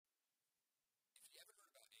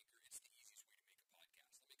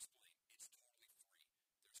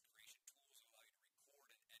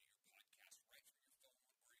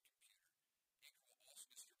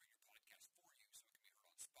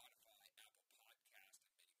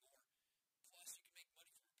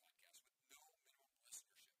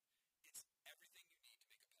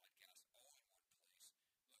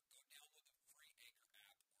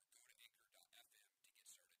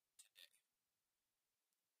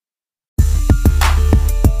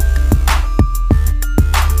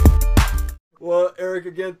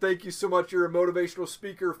Eric, again, thank you so much. You're a motivational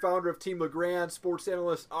speaker, founder of Team Legrand, sports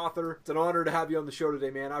analyst, author. It's an honor to have you on the show today,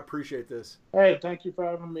 man. I appreciate this. Hey, thank you for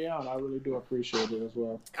having me on. I really do appreciate it as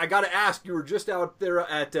well. I got to ask, you were just out there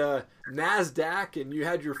at NASDAQ, and you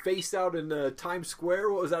had your face out in Times Square.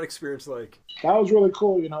 What was that experience like? That was really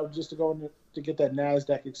cool, just to go in to get that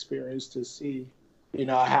NASDAQ experience to see,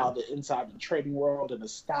 how the inside of the trading world and the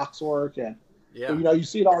stocks work. And, you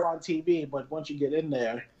see it all on TV, but once you get in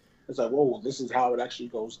there, it's like, whoa, this is how it actually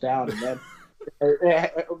goes down. And then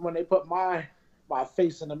when they put my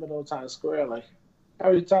face in the middle of Times Square, like, how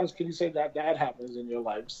many times can you say that happens in your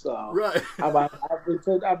life? So right. I've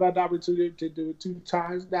had the opportunity to do it 2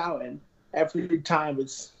 times now, and every time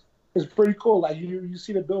it's pretty cool. Like you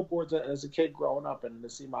see the billboards as a kid growing up, and to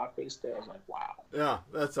see my face there, I was like, wow. Yeah,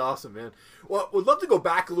 that's awesome, man. Well, we'd love to go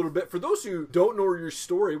back a little bit. For those who don't know your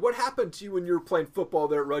story, what happened to you when you were playing football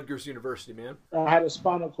there at Rutgers University, man? I had a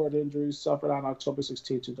spinal cord injury suffered on October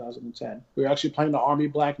 16, 2010. We were actually playing the Army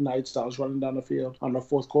Black Knights. I was running down the field on the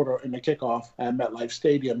fourth quarter in the kickoff at MetLife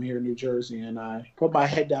Stadium here in New Jersey, and I put my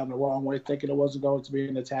head down the wrong way, thinking it wasn't going to be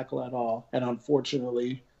in the tackle at all. And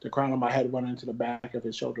unfortunately, the crown of my head went into the back of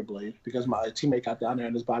his shoulder blade because my teammate got down there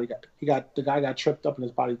and the guy got tripped up and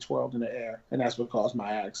his body twirled in the air, and that's what caused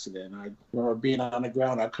my accident. I remember being on the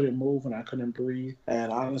ground, I couldn't move and I couldn't breathe,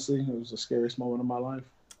 and honestly, it was the scariest moment of my life.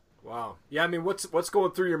 Wow. Yeah, I mean, what's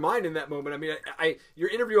going through your mind in that moment? I mean, your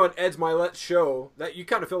interview on Ed's Milet's show, that you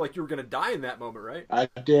kind of felt like you were going to die in that moment, right? I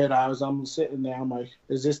did. I'm sitting there. I'm like,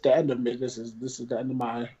 is this the end of me? This is the end of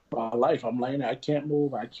my life. I'm laying there. I can't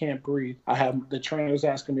move. I can't breathe. I have the trainers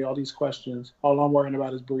asking me all these questions. All I'm worrying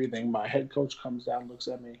about is breathing. My head coach comes down, looks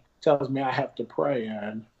at me, tells me I have to pray.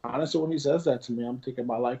 And honestly, when he says that to me, I'm thinking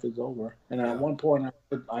my life is over. And at one point,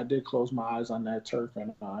 I did close my eyes on that turf,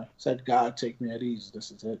 and I said, God, take me at ease.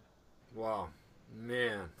 This is it. Wow,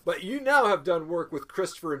 man. But you now have done work with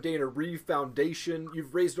Christopher and Dana Reeve Foundation.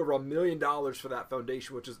 You've raised over $1 million for that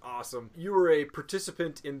foundation, which is awesome. You were a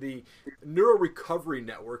participant in the Neuro Recovery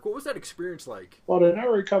Network. What was that experience like? Well, the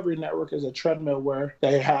Neuro Recovery Network is a treadmill where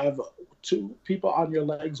they have 2 people on your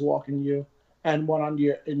legs walking you and one on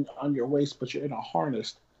your waist, but you're in a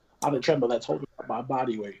harness on a treadmill that's holding up my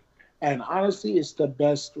body weight. And honestly, it's the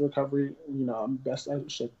best recovery, I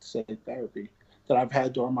should say therapy that I've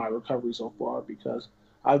had during my recovery so far, because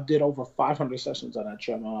I did over 500 sessions on that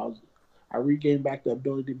treadmill. I regained back the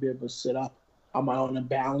ability to be able to sit up on my own and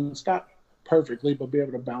balance, not perfectly, but be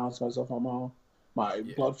able to balance myself on my own. My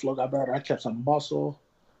blood flow got better. I kept some muscle.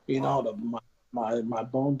 My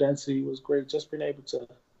bone density was great. Just being able to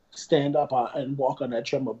stand up and walk on that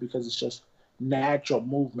treadmill, because it's just natural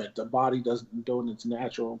movement. The body doing its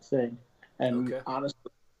natural thing. And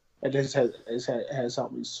honestly, it has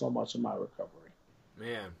helped me so much in my recovery.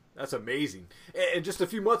 Man, that's amazing. And just a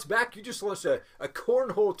few months back, you just launched a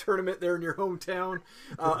cornhole tournament there in your hometown.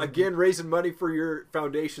 Again, raising money for your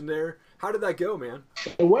foundation there. How did that go, man?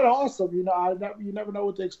 It went awesome. You never know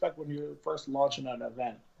what to expect when you're first launching an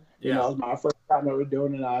event. It was my first time ever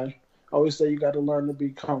doing it. I always say you got to learn to be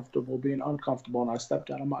comfortable, being uncomfortable, and I stepped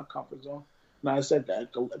out of my comfort zone. And I said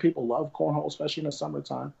that people love cornhole, especially in the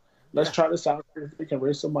summertime. Let's try this out. If we can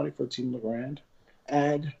raise some money for Team Legrand.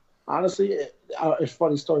 And honestly, it's a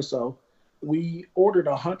funny story. So we ordered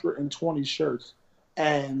 120 shirts,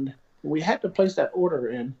 and we had to place that order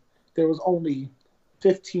in. There was only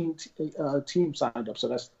 15 teams signed up, so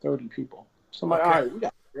that's 30 people. So I'm like, all right,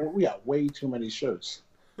 we got way too many shirts.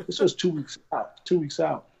 This was 2 weeks out. 2 weeks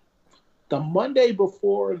out. The Monday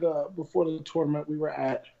before the tournament, we were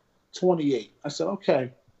at 28. I said,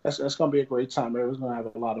 okay, that's going to be a great time. Everyone's going to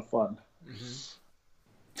have a lot of fun. Mm-hmm.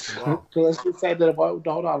 Wow. So let's just say that. Hold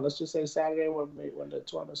on. Let's just say Saturday when the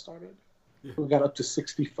tournament started, we got up to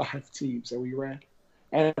 65 teams, and we ran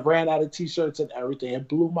out of T-shirts and everything. It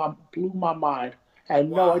blew my mind. I had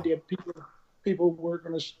no idea people were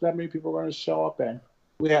going to that many people were going to show up, and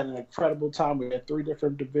we had an incredible time. We had 3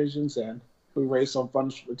 different divisions, and we raised some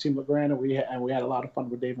funds for Team Legrand, and we had a lot of fun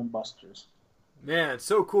with Dave and Buster's. Man,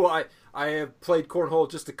 so cool. I have played cornhole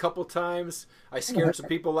just a couple times. I scared some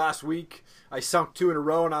people last week. I sunk 2 in a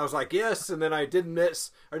row, and I was like, yes, and then I didn't miss.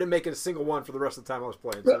 I didn't make it a single one for the rest of the time I was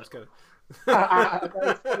playing. So it was kind of...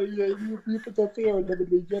 you put the fear in the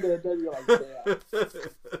beginning, and then you're like, damn.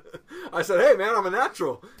 I said, hey, man, I'm a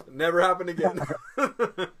natural. Never happened again.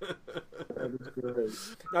 That is great.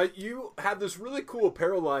 Now, you have this really cool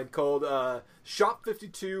apparel line called Shop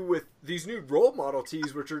 52 with these new role model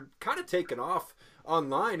tees, which are kind of taken off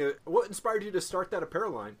online. What inspired you to start that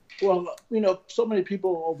apparel line? Well, so many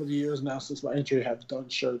people over the years now since my injury have done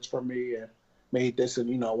shirts for me and made this, and,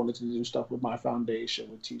 wanted to do stuff with my foundation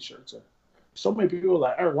with T-shirts. so many people were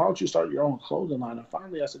like, Eric, why don't you start your own clothing line? And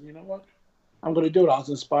finally I said, you know what? I'm going to do it. I was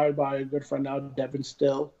inspired by a good friend now, Devin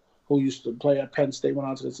Still, who used to play at Penn State, went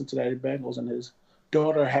on to the Cincinnati Bengals, and his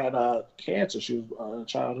daughter had cancer. She was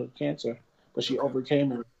childhood cancer, but she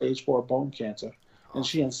overcame it, stage 4 bone cancer.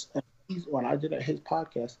 Awesome. And when I did his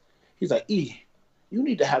podcast, he's like, E, you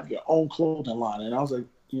need to have your own clothing line. And I was like,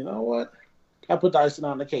 you know what? I put the icing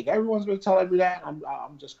on the cake. Everyone's been telling me that. I'm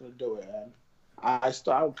just going to do it. And I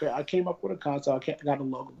came up with a concept. I got a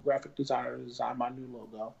logo, graphic designer to design my new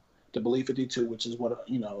logo, the Believe 52, which is what,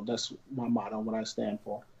 that's my motto, what I stand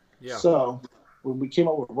for. Yeah. So when we came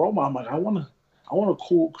up with Roma, I'm like, I want a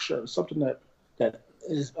cool shirt, something that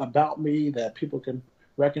is about me, that people can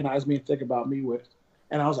recognize me and think about me with.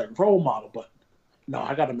 And I was like, role model, but no,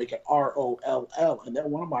 I got to make it ROLL. And then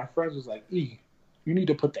one of my friends was like, E, you need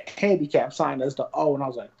to put the handicap sign as the O. And I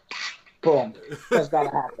was like, boom, that's got to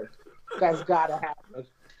happen. That's got to happen.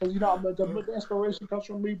 Because, the inspiration comes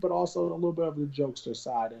from me, but also a little bit of the jokester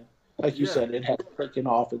side. And like you said, it has taken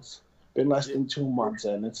off. It's been less than 2 months,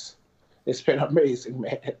 and it's been amazing,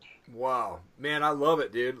 man. Wow. Man, I love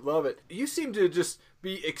it, dude. Love it. You seem to just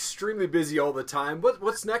be extremely busy all the time.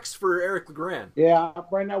 What's next for Eric Legrand? Yeah,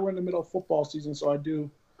 right now we're in the middle of football season, so I do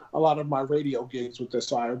a lot of my radio gigs with this.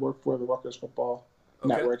 So I work for the Rutgers football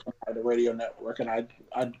network, the radio network, and I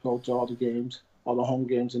go to all the games, all the home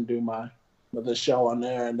games, and do the show on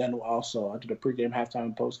there. And then also I do the pregame, halftime,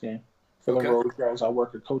 and postgame for the Road Girls. I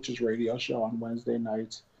work a coach's radio show on Wednesday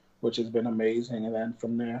nights, which has been amazing. And then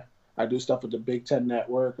from there, I do stuff with the Big Ten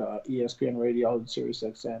Network, ESPN Radio, and Sirius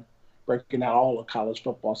XM, breaking out all of college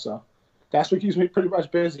football. So that's what keeps me pretty much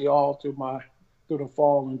busy all through the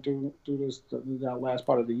fall and through the last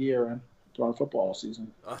part of the year and during football season.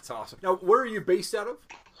 That's awesome. Now, where are you based out of?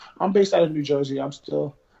 I'm based out of New Jersey.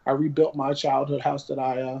 I rebuilt my childhood house that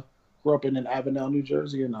I grew up in Avenel, New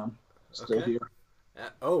Jersey, and I'm still here.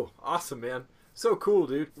 Oh, awesome, man. So cool,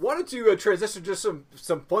 dude. Wanted to transition just some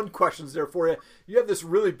fun questions there for you. You have this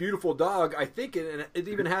really beautiful dog. I think it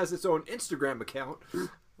even has its own Instagram account.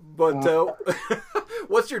 But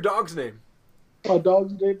what's your dog's name? My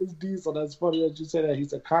dog's name is Diesel. That's funny that you say that.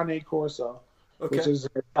 He's a Cane Corso, which is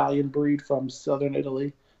an Italian breed from southern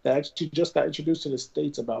Italy that actually just got introduced to the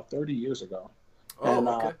States about 30 years ago. Oh, and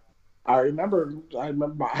okay. I remember I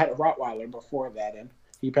had a Rottweiler before that, and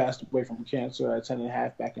he passed away from cancer at 10 and a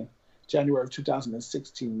half back in January of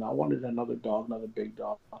 2016. I wanted another dog, another big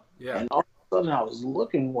dog. Yeah. And all of a sudden I was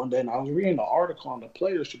looking one day and I was reading an article on the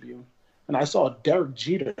Players Tribune, and I saw Derek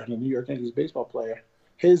Jeter, the New York Yankees baseball player,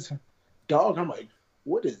 his dog. I'm like,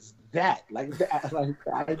 what is that? Like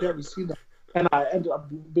I'd never seen that. And I ended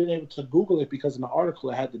up being able to Google it because in the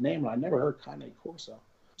article it had the name, and I never heard Cane Corso.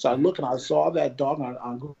 So I looked and I saw that dog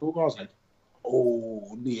on Google. I was like,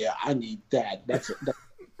 oh, yeah, I need that. That's a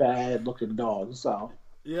bad-looking dog. So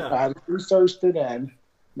I researched it, and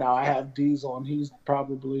now I have Diesel, and he's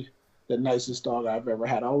probably the nicest dog I've ever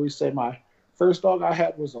had. I always say my first dog I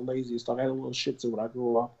had was the laziest dog. I had a little Shih Tzu when I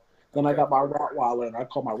grew up. Then I got my Rottweiler, and I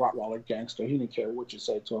call my Rottweiler gangster. He didn't care what you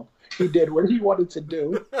say to him. He did what he wanted to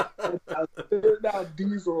do. Now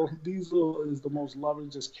Diesel is the most loving,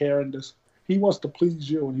 just caring. He wants to please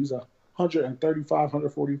you, and he's a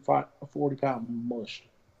 140-pound mush.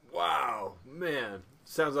 Wow, man.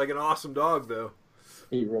 Sounds like an awesome dog, though.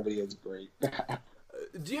 He really is great.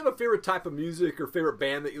 Do you have a favorite type of music or favorite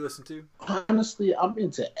band that you listen to? Honestly, I'm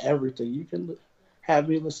into everything. You can have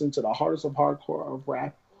me listen to the hardest of hardcore of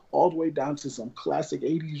rap, all the way down to some classic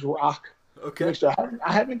 80s rock. Okay.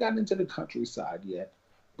 I haven't gotten into the countryside yet,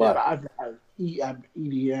 but I've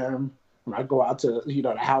EDM. When I go out to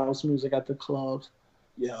the house music at the clubs,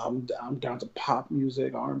 I'm down to pop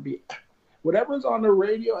music, R&B, whatever's on the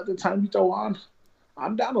radio at the time you throw on.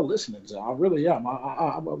 I'm down to listening to. I really am.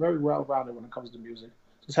 I'm a very well-rounded when it comes to music.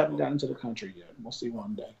 Just haven't gotten into the country yet. We'll see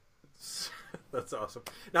one day. That's awesome.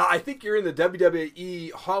 Now, I think you're in the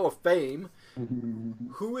WWE Hall of Fame.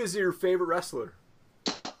 Mm-hmm. Who is your favorite wrestler?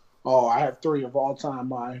 Oh, I have 3 of all time.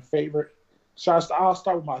 My favorite. So I'll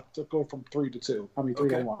start with go from 3 to 2. I mean, 3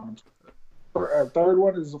 to 1. Third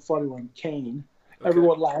one is a funny one, Kane. Okay.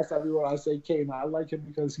 Everyone laughs at me when I say Kane. I like him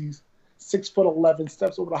because he's 6'11",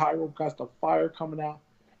 steps over the high rope, got the fire coming out,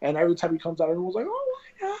 and every time he comes out, everyone's like, "Oh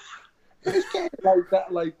my God, it's Kane!"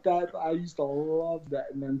 like that. I used to love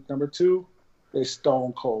that. And then number 2 is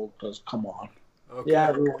Stone Cold, because come on,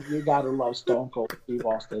 everyone, you gotta love Stone Cold Steve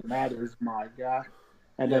Austin. That is my guy.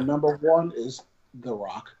 And then number 1 is The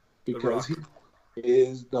Rock, because he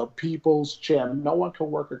is the people's champ. No one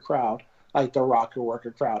can work a crowd like The Rock can work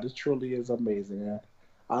a crowd. It truly is amazing, man.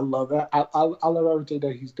 I love that. I love everything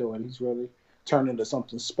that he's doing. He's really turned into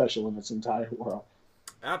something special in this entire world.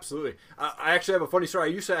 Absolutely. I actually have a funny story.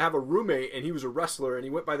 I used to have a roommate, and he was a wrestler, and he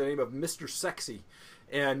went by the name of Mr. Sexy.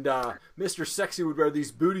 And Mr. Sexy would wear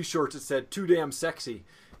these booty shorts that said, "Too damn sexy."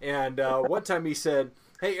 And one time he said,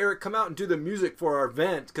 "Hey, Eric, come out and do the music for our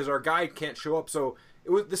event because our guide can't show up." So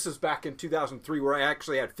this was back in 2003 where I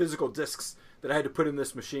actually had physical discs that I had to put in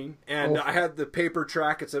this machine. And I had the paper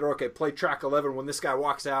track. It said, okay, play track 11 when this guy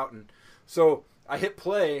walks out. And so I hit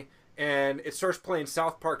play, and it starts playing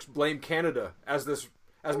South Park's Blame Canada as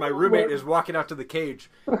my roommate is walking out to the cage.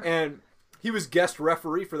 And he was guest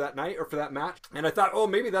referee for that night or for that match. And I thought, oh,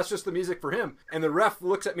 maybe that's just the music for him. And the ref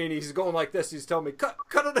looks at me and he's going like this. He's telling me, cut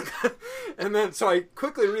it. And then so I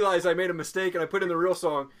quickly realized I made a mistake and I put in the real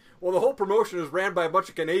song. Well, the whole promotion is ran by a bunch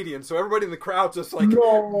of Canadians, so everybody in the crowd's just like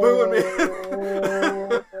booing me.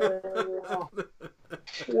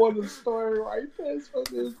 What a story right there.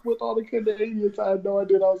 With all the Canadians, I had no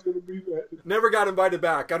idea I was going to be there. Never got invited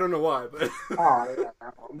back. I don't know why. But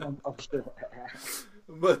I'm sure.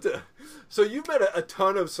 But so you've met a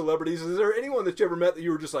ton of celebrities. Is there anyone that you ever met that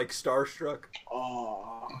you were just like starstruck?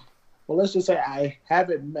 Well, let's just say I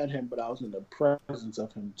haven't met him, but I was in the presence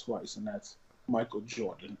of him twice, and that's Michael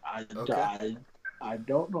Jordan. I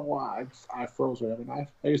don't know why I froze with him. And like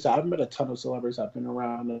I said, I've met a ton of celebrities. I've been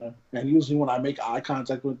around, and usually when I make eye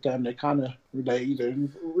contact with them, they either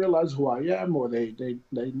realize who I am or they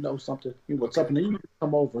know something. What's up, and they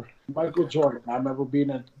come over. Michael Jordan. I remember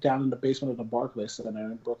being down in the basement of the Barclays Center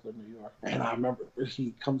in Brooklyn, New York, and I remember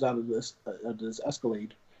he comes out of this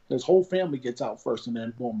Escalade. His whole family gets out first, and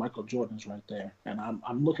then boom, Michael Jordan's right there, and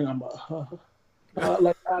I'm looking. I'm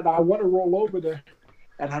like, and I want to roll over there.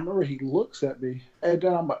 And I remember he looks at me, and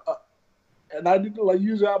then I'm like, and I didn't like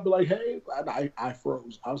usually I'd be like, hey, and I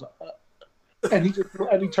froze. I was like, and he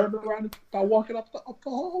turned around and started walking up the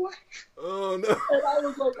hallway. Oh no! And I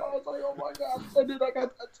was like, oh my god! And then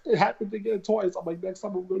it happened again twice. I'm like, next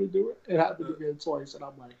time I'm going to do it. It happened again twice, and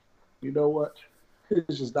I'm like, you know what?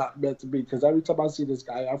 It's just not meant to be because every time I see this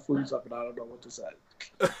guy, I freeze up and I don't know what to say.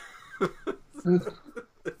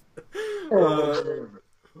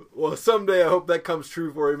 Well, someday I hope that comes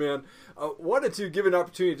true for you, man. Wanted to give an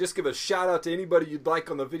opportunity to just give a shout out to anybody you'd like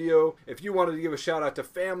on the video. If you wanted to give a shout out to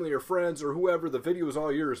family or friends or whoever, the video is all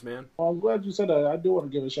yours, man. Well, I'm glad you said that. I do want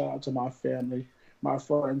to give a shout out to my family, my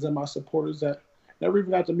friends, and my supporters that never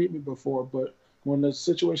even got to meet me before. But when a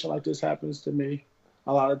situation like this happens to me,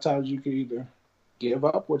 a lot of times you can either give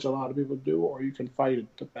up, which a lot of people do, or you can fight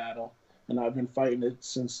the battle. And I've been fighting it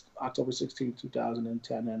since October 16,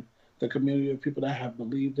 2010. And the community of people that have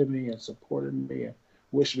believed in me and supported me and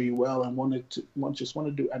wished me well and just want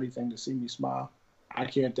to do anything to see me smile. I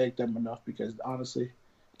can't thank them enough because honestly,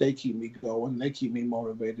 they keep me going. They keep me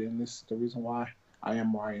motivated, and this is the reason why I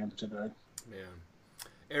am where I am today. Man,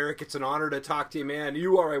 Eric, it's an honor to talk to you, man.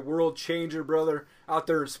 You are a world changer, brother, out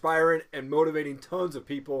there inspiring and motivating tons of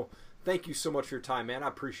people. Thank you so much for your time, man. I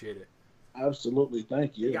appreciate it. Absolutely.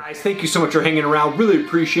 Thank you. Hey guys, thank you so much for hanging around. Really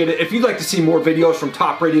appreciate it. If you'd like to see more videos from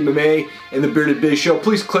Top Rated MMA and the Bearded Biz Show,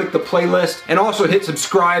 please click the playlist and also hit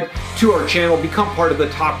subscribe to our channel. Become part of the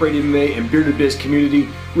Top Rated MMA and Bearded Biz community.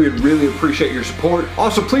 We would really appreciate your support.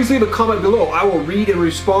 Also, please leave a comment below. I will read and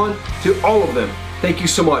respond to all of them. Thank you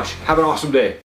so much. Have an awesome day.